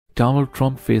Donald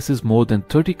Trump faces more than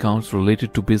 30 counts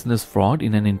related to business fraud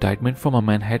in an indictment from a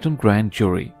Manhattan grand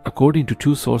jury. According to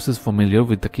two sources familiar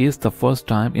with the case, the first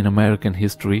time in American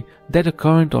history that a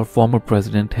current or former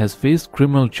president has faced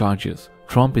criminal charges.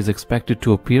 Trump is expected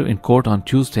to appear in court on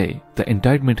Tuesday. The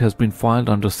indictment has been filed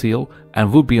under seal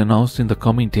and will be announced in the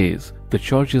coming days. The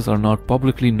charges are not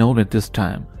publicly known at this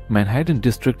time. Manhattan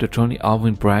District Attorney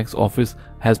Alvin Bragg's office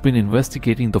has been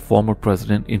investigating the former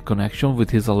president in connection with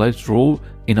his alleged role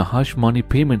in a hush money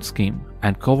payment scheme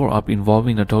and cover-up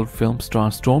involving adult film star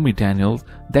Stormy Daniels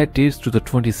that dates to the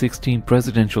 2016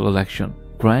 presidential election.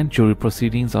 Grand jury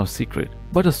proceedings are secret,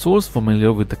 but a source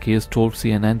familiar with the case told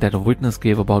CNN that a witness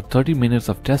gave about 30 minutes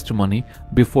of testimony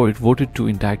before it voted to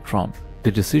indict Trump. The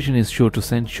decision is sure to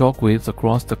send shockwaves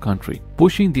across the country,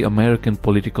 pushing the American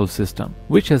political system,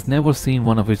 which has never seen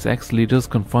one of its ex-leaders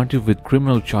confronted with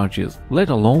criminal charges, let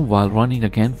alone while running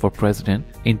again for president,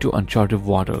 into uncharted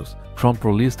waters. Trump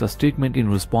released a statement in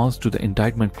response to the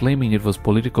indictment claiming it was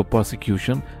political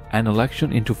persecution and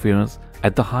election interference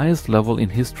at the highest level in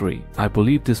history. "I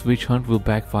believe this witch hunt will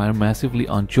backfire massively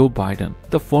on Joe Biden,"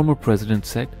 the former president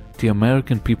said. "The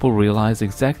American people realize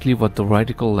exactly what the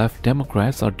radical left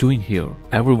Democrats are doing here.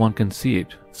 Everyone can see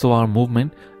it. So our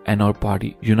movement and our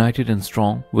party, united and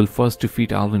strong, will first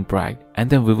defeat Alvin Bragg, and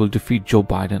then we will defeat Joe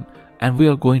Biden. And we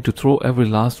are going to throw every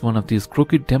last one of these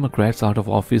crooked Democrats out of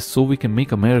office so we can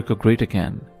make America great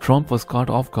again." Trump was caught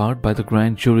off guard by the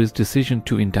grand jury's decision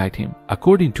to indict him.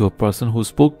 According to a person who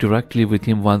spoke directly with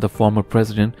him while the former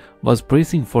president was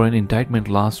bracing for an indictment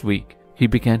last week, he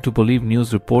began to believe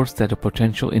news reports that a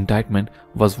potential indictment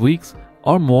was weeks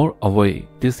or more away.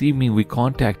 "This evening we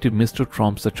contacted Mr.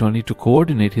 Trump's attorney to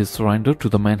coordinate his surrender to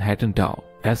the Manhattan Dow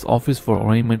as office for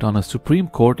arraignment on a Supreme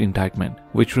Court indictment,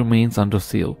 which remains under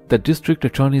seal," the district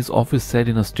attorney's office said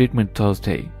in a statement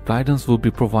Thursday. "Guidance will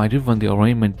be provided when the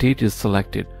arraignment date is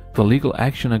selected." The legal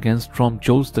action against Trump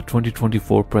jolts the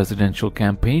 2024 presidential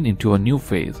campaign into a new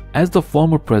phase, as the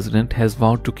former president has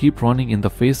vowed to keep running in the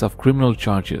face of criminal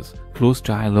charges. Close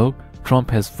dialogue.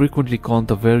 Trump has frequently called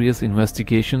the various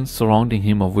investigations surrounding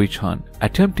him a witch hunt,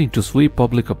 attempting to sway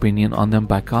public opinion on them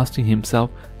by casting himself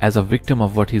as a victim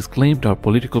of what he's claimed are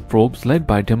political probes led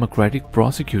by Democratic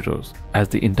prosecutors. As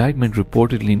the indictment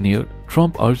reportedly neared,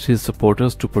 Trump urged his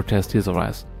supporters to protest his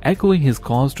arrest, echoing his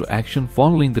calls to action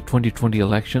following the 2020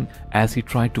 election as he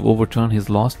tried to overturn his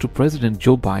loss to President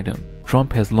Joe Biden.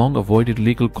 Trump has long avoided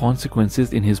legal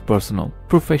consequences in his personal,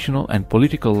 professional, and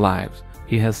political lives.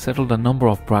 He has settled a number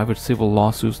of private civil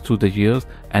lawsuits through the years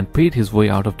and paid his way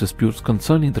out of disputes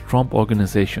concerning the Trump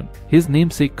Organization, his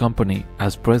namesake company.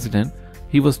 As president,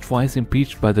 he was twice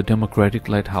impeached by the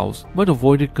Democratic-led House but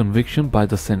avoided conviction by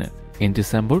the Senate. In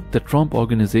December, the Trump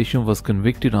Organization was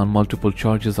convicted on multiple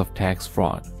charges of tax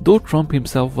fraud. Though Trump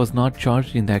himself was not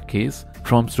charged in that case,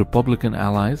 Trump's Republican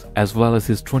allies, as well as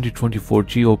his 2024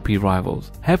 GOP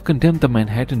rivals, have condemned the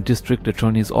Manhattan District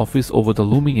Attorney's office over the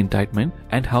looming indictment,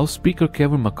 and House Speaker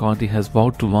Kevin McCarthy has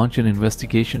vowed to launch an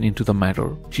investigation into the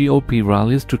matter. GOP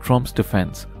rallies to Trump's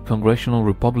defense. Congressional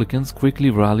Republicans quickly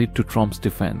rallied to Trump's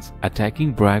defense,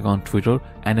 attacking Bragg on Twitter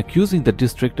and accusing the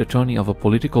district attorney of a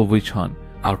political witch hunt.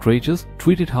 "Outrageous,"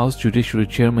 tweeted House Judiciary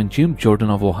Chairman Jim Jordan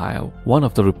of Ohio, one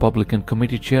of the Republican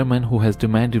committee chairmen who has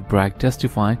demanded Bragg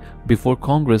testify before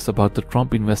Congress about the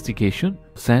Trump investigation.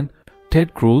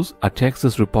 Ted Cruz, a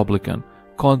Texas Republican,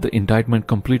 called the indictment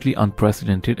completely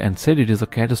unprecedented and said it is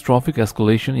a catastrophic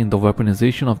escalation in the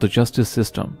weaponization of the justice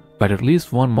system. But at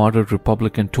least one moderate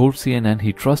Republican told CNN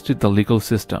he trusted the legal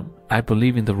system. "I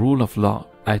believe in the rule of law.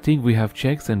 I think we have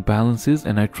checks and balances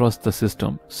and I trust the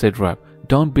system," said Rep.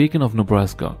 Don Bacon of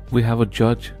Nebraska. "We have a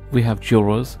judge, we have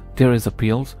jurors, there is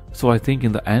appeals, so I think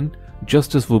in the end,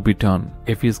 justice will be done.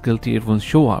 If he is guilty, it will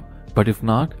show up. But if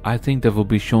not, I think that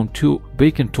will be shown too,"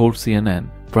 Bacon told CNN.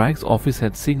 Bragg's office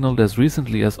had signaled as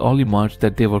recently as early March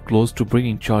that they were close to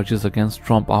bringing charges against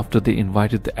Trump after they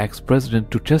invited the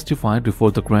ex-president to testify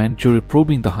before the grand jury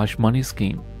probing the hush money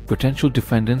scheme. Potential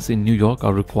defendants in New York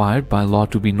are required by law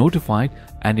to be notified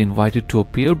and invited to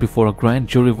appear before a grand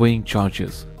jury weighing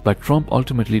charges. But Trump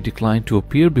ultimately declined to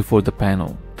appear before the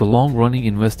panel. The long-running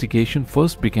investigation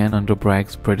first began under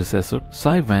Bragg's predecessor,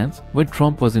 Cy Vance, when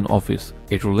Trump was in office.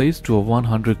 It relates to a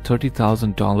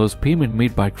 $130,000 payment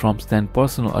made by Trump's then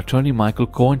personal attorney Michael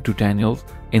Cohen to Daniels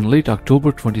in late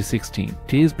October 2016,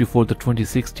 days before the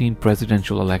 2016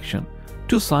 presidential election,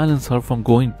 to silence her from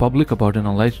going public about an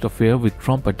alleged affair with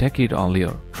Trump a decade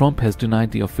earlier. Trump has denied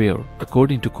the affair.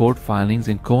 According to court filings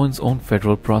in Cohen's own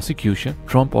federal prosecution,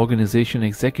 Trump Organization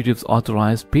executives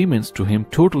authorized payments to him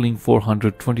totaling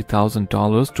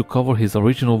 $420,000 to cover his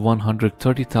original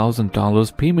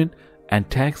 $130,000 payment and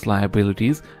tax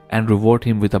liabilities and reward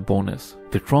him with a bonus.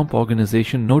 The Trump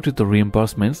organization noted the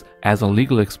reimbursements as a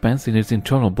legal expense in its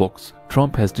internal books.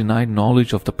 Trump has denied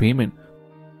knowledge of the payment,